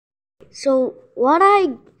So what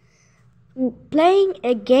I playing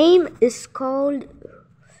a game is called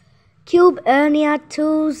Cube Ernia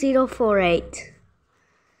 2048.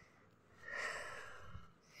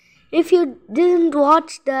 If you didn't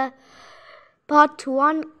watch the part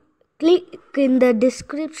 1, click in the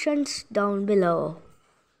descriptions down below.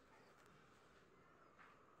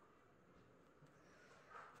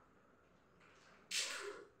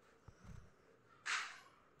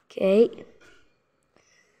 Okay.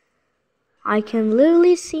 I can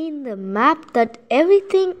literally see in the map that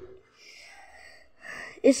everything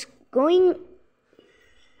is going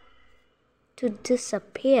to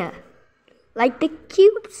disappear. Like the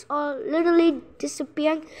cubes are literally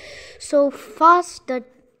disappearing so fast that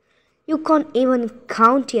you can't even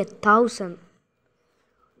count 1,000.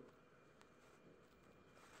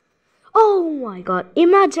 Oh my god,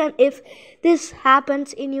 imagine if this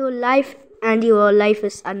happens in your life and your life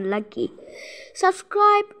is unlucky.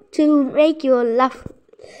 Subscribe to make your life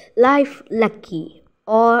lucky,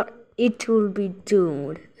 or it will be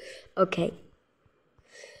doomed. Okay.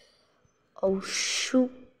 Oh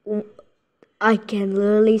shoot. I can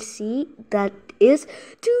literally see that is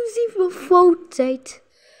 2048.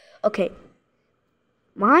 Okay.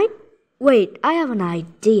 Mine? Wait, I have an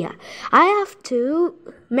idea. I have to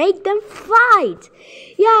make them fight.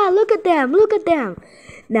 Yeah, look at them, look at them.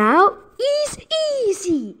 Now,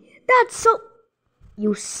 easy. That's so...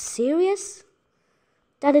 You serious?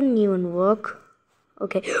 That didn't even work.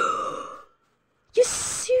 Okay. You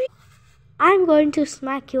serious? I'm going to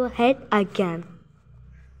smack your head again.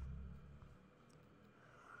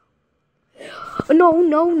 No.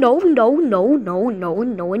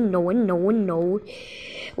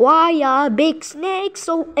 Why are big snakes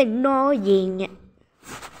so annoying?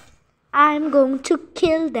 I'm going to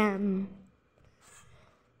kill them.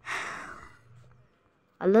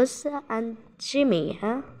 Alyssa and Jimmy,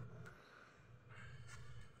 huh?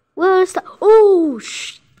 Where's the... Oh,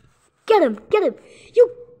 get him.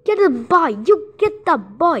 You get the boy. You get the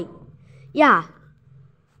boy. Yeah.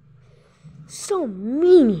 So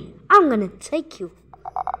mean. I'm gonna take you.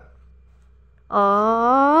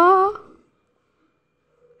 Oh.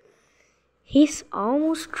 He's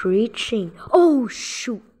almost reaching. Oh,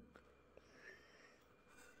 shoot.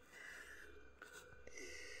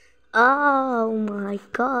 Oh my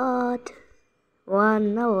god.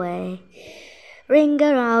 One away. Ring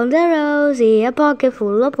around the rosy, a pocket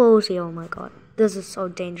full of posy. Oh my god. This is so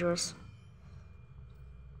dangerous.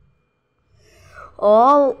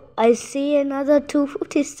 Oh, I see another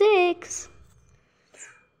 256.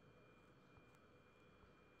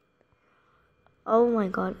 Oh my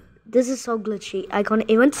god. This is so glitchy. I can't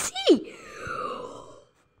even see.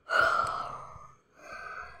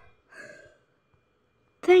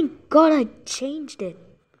 Thank God I changed it.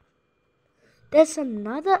 There's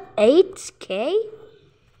another 8K?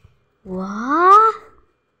 What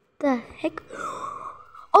the heck?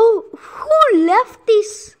 Oh, who left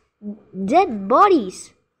these dead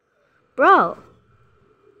bodies? Bro,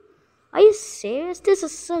 are you serious? This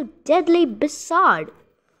is so deadly bizarre.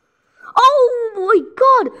 Oh my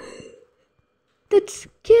god! That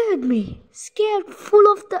scared me. Scared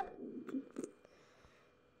full of the...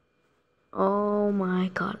 Oh my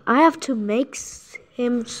god. I have to make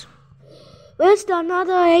him... Where's the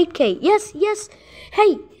another 8K? Yes.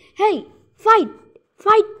 Hey. Fight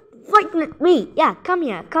with me. Yeah, come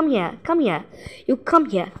here. You come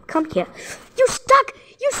here. You stuck,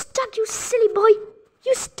 you silly boy.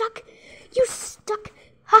 You stuck.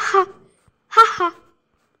 Ha.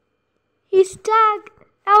 He's stuck.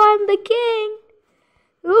 Now I'm the king.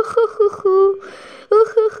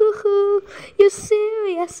 You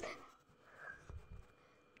serious?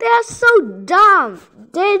 They are so dumb.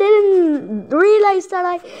 They didn't realize that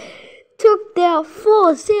I took their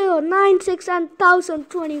 4096 and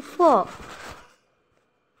 1024.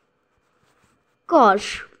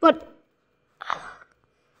 Gosh, but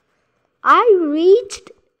I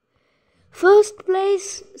reached first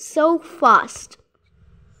place so fast.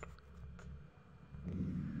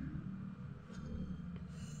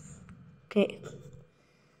 Okay.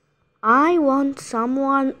 I want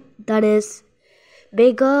someone that is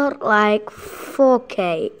bigger, like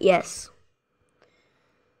 4K. Yes.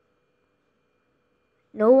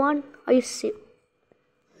 No one? Are you serious?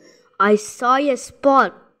 I saw a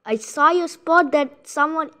spot that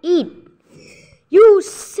someone eat. You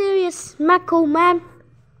serious, Mako man?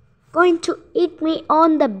 Going to eat me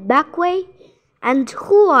on the back way? And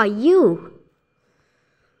who are you?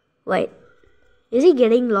 Wait. Is he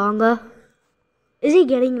getting longer?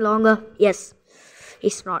 Yes.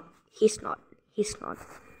 He's not.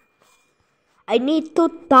 I need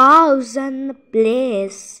 2,000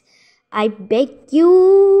 please. I beg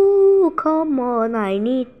you, come on, I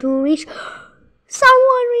need to reach.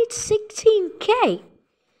 Someone reached 16K.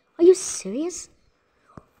 Are you serious?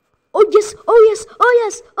 Oh yes, oh yes, oh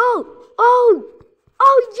yes,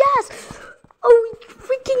 oh yes, oh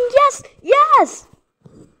freaking yes, yes.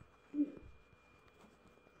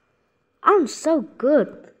 I'm so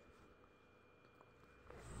good.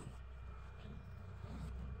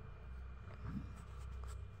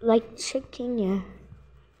 Like chicken, yeah.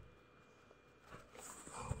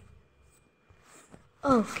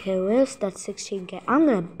 Okay, where's that 16K? I'm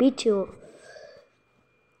gonna beat your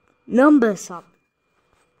numbers up.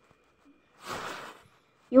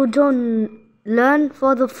 You don't learn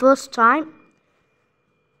for the first time?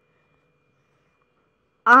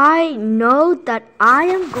 I know that I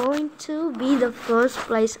am going to be the first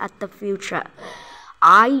place at the future.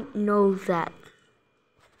 I know that.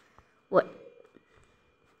 What?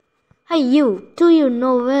 Hey you, do you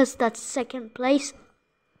know where's that second place?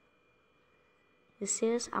 You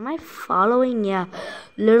serious? Am I following your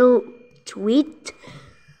little tweet?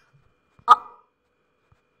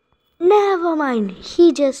 Never mind.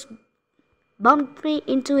 He just bumped me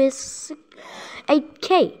into his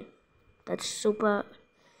 8K. That's super.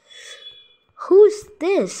 Who's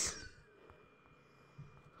this?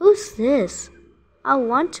 Who's this? I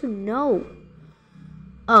want to know.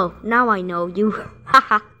 Oh, now I know you.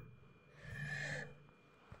 Haha.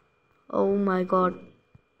 Oh my god.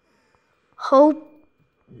 Hope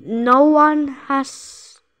no one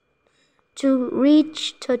has to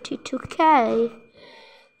reach 32K.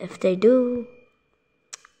 If they do,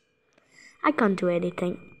 I can't do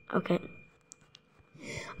anything. Okay.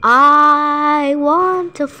 I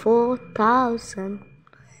want a 4,000.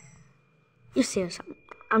 You serious?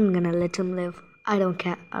 I'm gonna let him live. I don't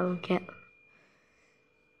care. I don't care.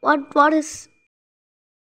 What is...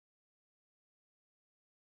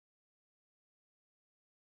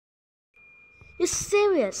 You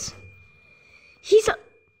serious? He's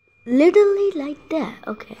literally like that.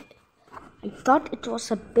 Okay. I thought it was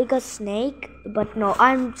a bigger snake, but no,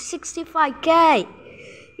 I'm 65K.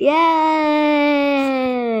 Yay!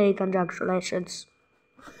 Congratulations.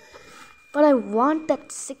 But I want that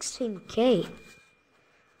 16K.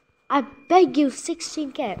 I beg you,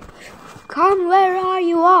 16K. Come where are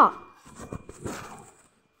you are.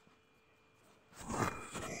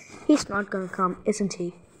 He's not gonna come, isn't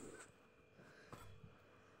he?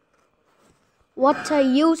 What a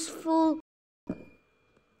useful...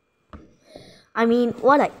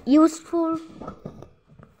 what a useful...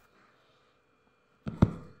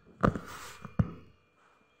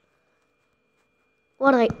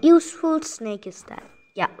 What a useful snake is that?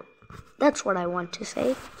 Yeah, that's what I want to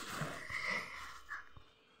say.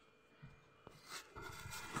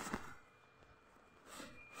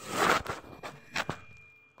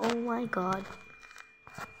 Oh my god.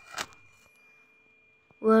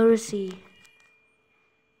 Where is he?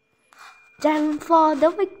 Time for the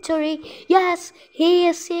victory. Yes, he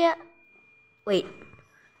is here. Wait.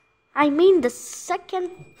 I mean the second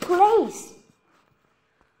place.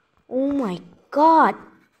 Oh my god.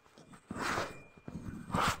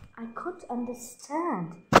 I couldn't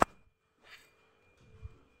understand.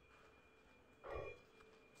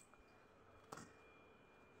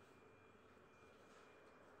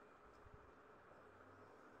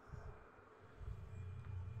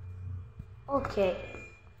 Okay.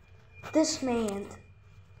 This man.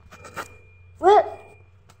 What?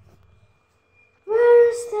 Where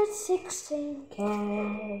is that 16K?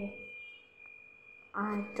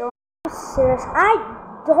 I don't... Serious. I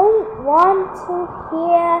don't want to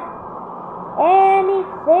hear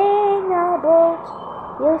anything about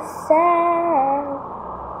you say.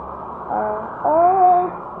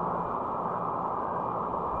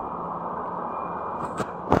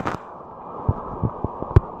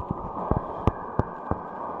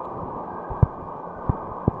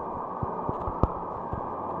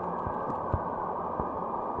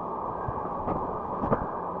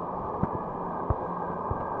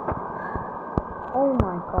 Oh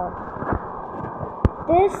my god.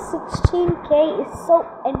 This 16K is so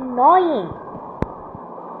annoying.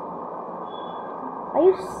 Are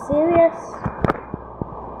you serious?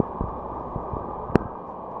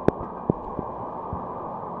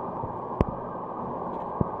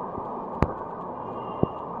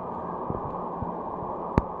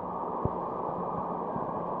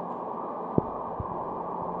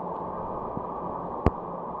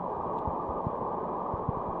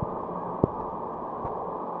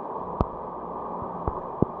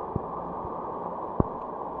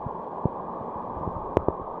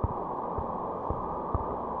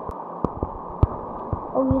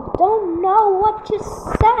 Oh, you don't know what you're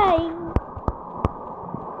saying.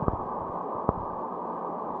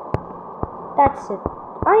 That's it.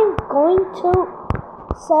 I'm going to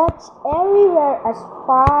search everywhere as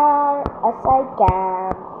far as I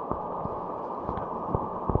can.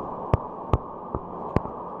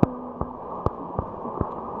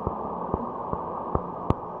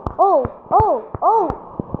 Oh!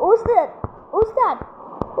 Who's that?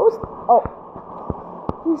 Oh,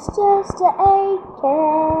 he's just an AK.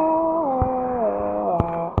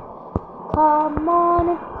 Come on,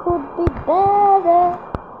 it could be better.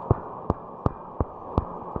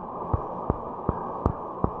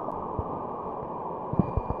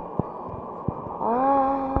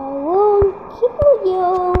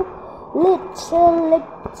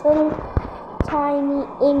 Little tiny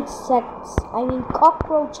insects. I mean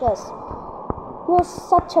cockroaches. You're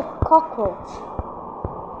such a cockroach.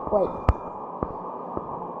 Wait.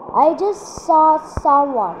 I just saw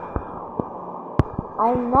someone.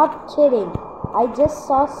 I'm not kidding. I just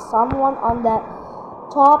saw someone on the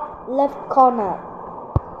top left corner.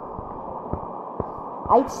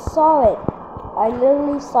 I saw it. I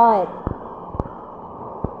literally saw it.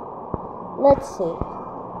 Let's see.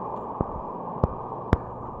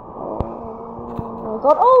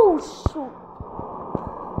 God, oh shoot!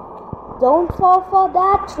 Don't fall for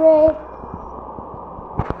that trick.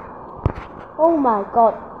 Oh my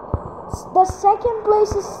God! The second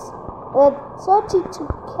place is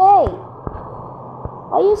 32K.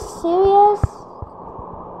 Are you serious,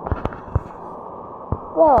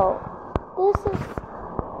 bro? This is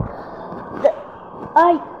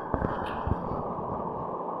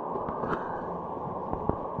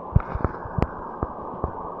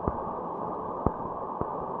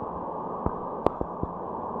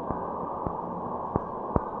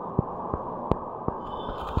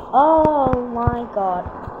Oh my God,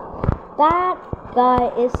 that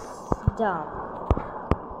guy is dumb.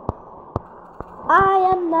 I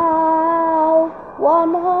am now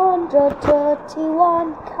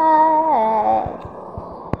 131K.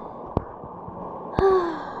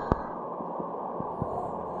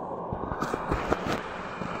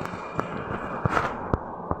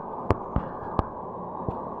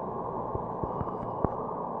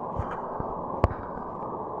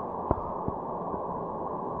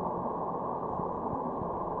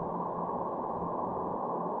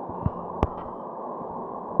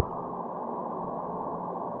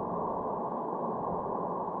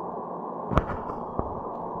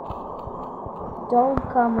 Don't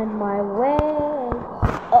come in my way.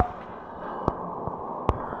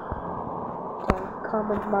 Don't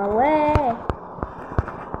come in my way.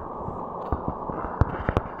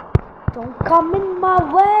 Don't come in my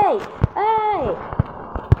way. Hey!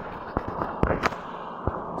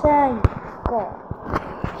 Thank God.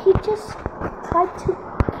 He just tried to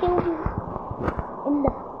kill me in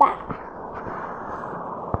the back.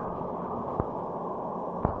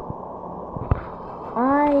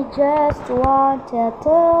 I just wanted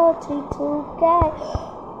 32K.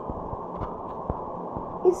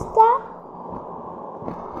 Is that?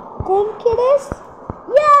 Think it is?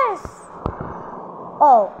 Yes!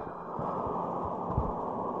 Oh.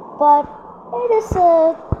 But it is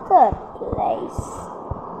a third place.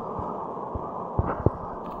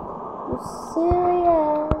 You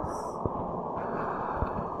serious?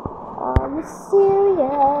 Are you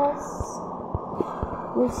serious?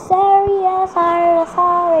 You serious? Are you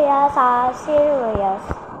serious? Are you serious?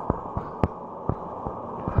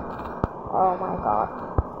 Oh my God.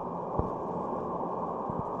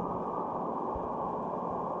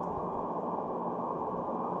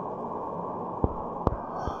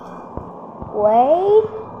 Wait.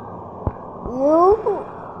 You?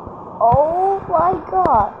 Oh my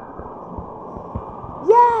God.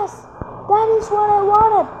 Yes! That is what I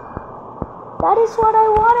wanted. That is what I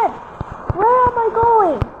wanted. Where am I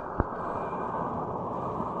going?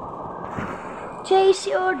 Chase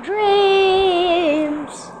your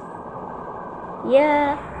dreams.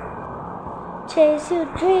 Yeah. Chase your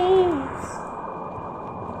dreams.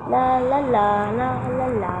 La la la la la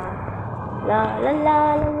la. La la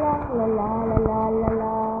la la la la la la la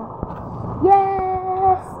la.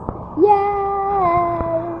 Yes.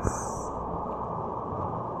 Yes.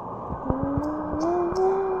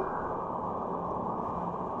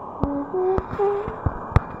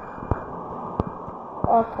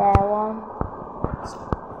 Okay,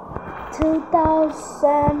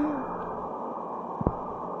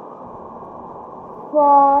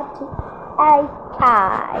 2048K.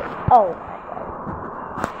 Oh my God.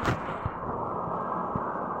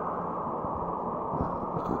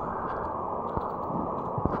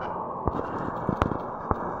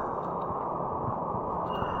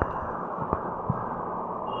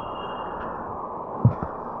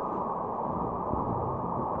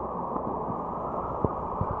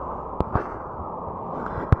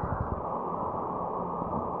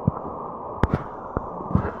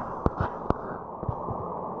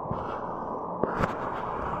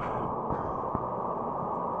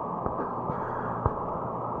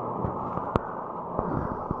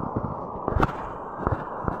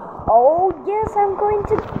 Oh yes, I'm going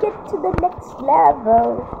to get to the next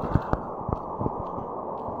level.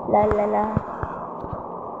 La la la.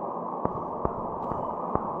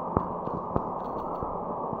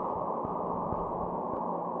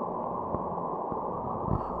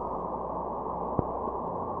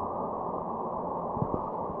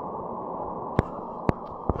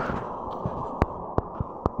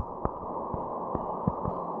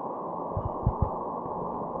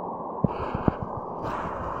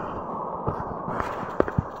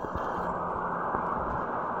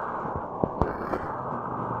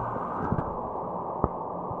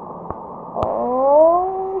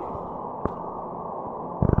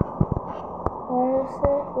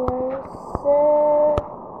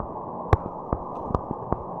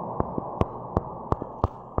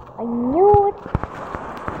 I knew it.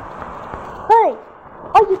 Hey,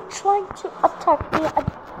 are you trying to attack me at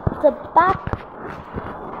the back?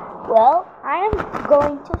 Well, I am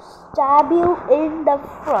going to stab you in the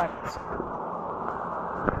front.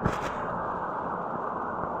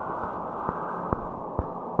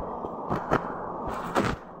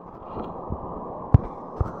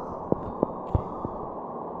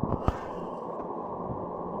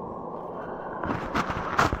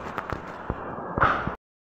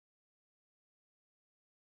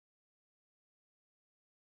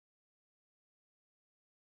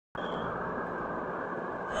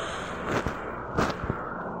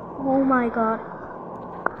 Oh my god.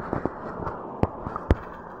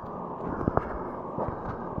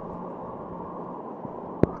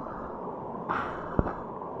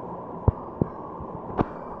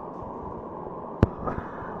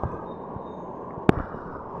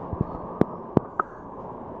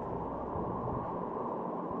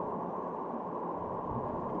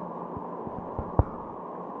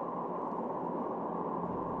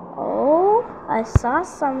 Oh, I saw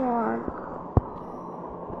someone.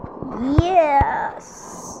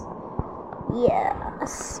 Yes.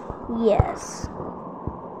 Yes. Yes.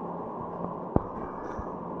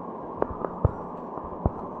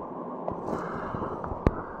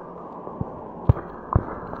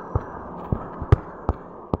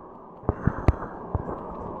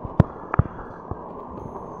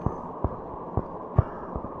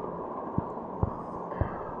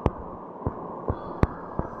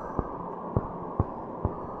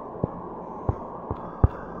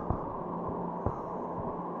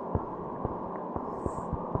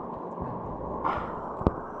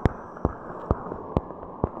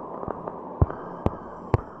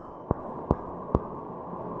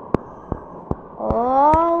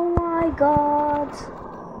 Oh my god.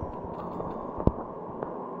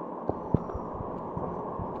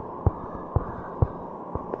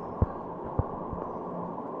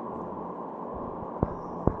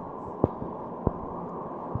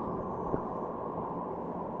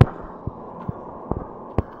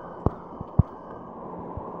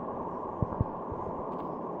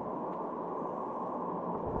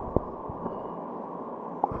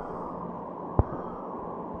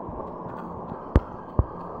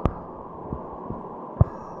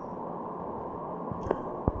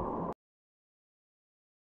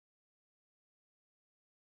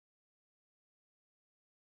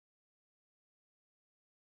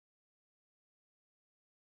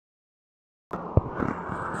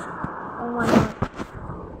 Oh my god.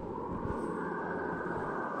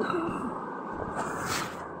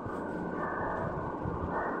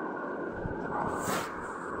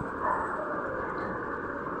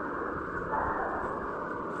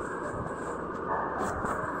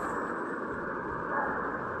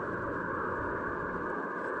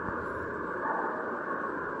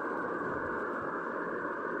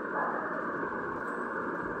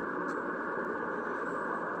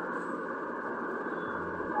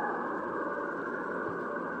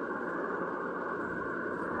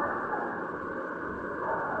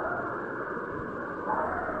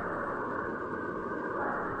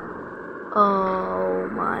 Oh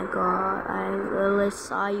my god, I really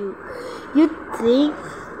saw you. You think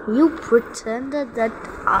you pretended that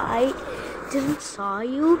I didn't saw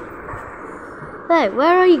you? Hey,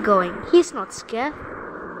 where are you going? He's not scared.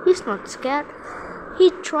 He's not scared.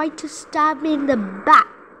 He tried to stab me in the back,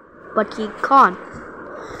 but he can't.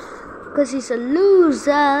 Because he's a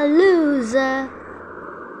loser.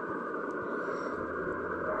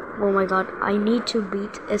 Oh my god, I need to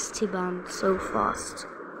beat Esteban so fast.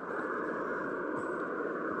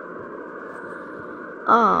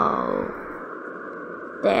 Oh,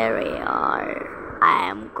 there we are. I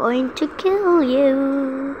am going to kill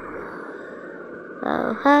you.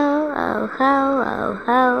 Oh ho, oh ho, oh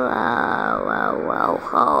ho, oh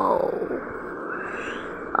ho.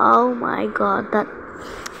 Oh my god, that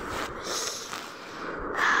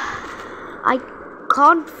I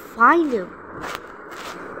can't find him.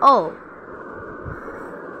 Oh,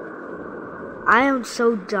 I am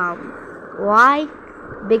so dumb. Why?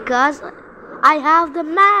 Because I have the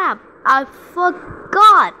map. I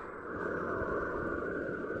forgot.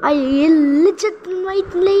 I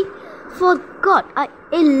illegitimately forgot. I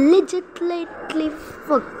illegitimately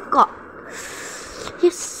forgot. You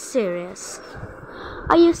serious?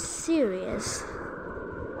 Are you serious?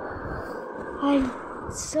 I'm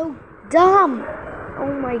so dumb.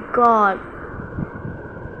 Oh my god.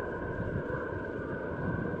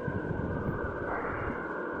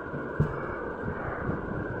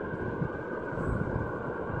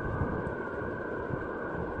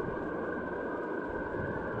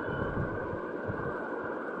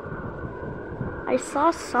 I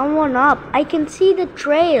saw someone up. I can see the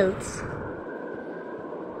trails.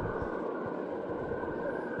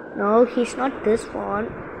 No, he's not this one.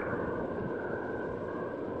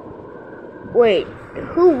 Wait,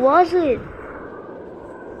 who was it?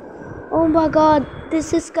 Oh my god,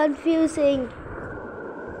 this is confusing.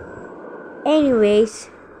 Anyways,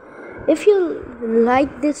 if you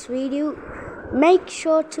like this video, make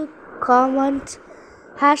sure to comment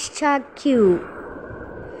 #Q.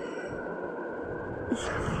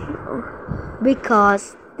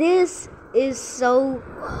 Because this is so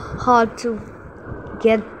hard to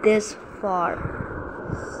get this far.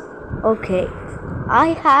 Okay,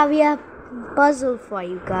 I have a puzzle for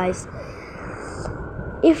you guys.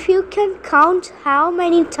 If you can count how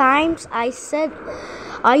many times I said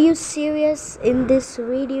 "Are you serious?" in this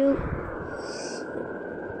video,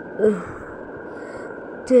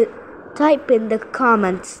 type in the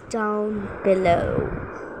comments down below.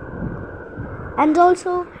 And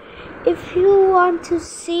also, if you want to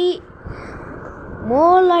see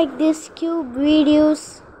more like this cube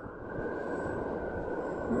videos,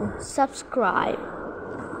 subscribe.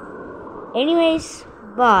 Anyways,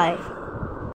 bye.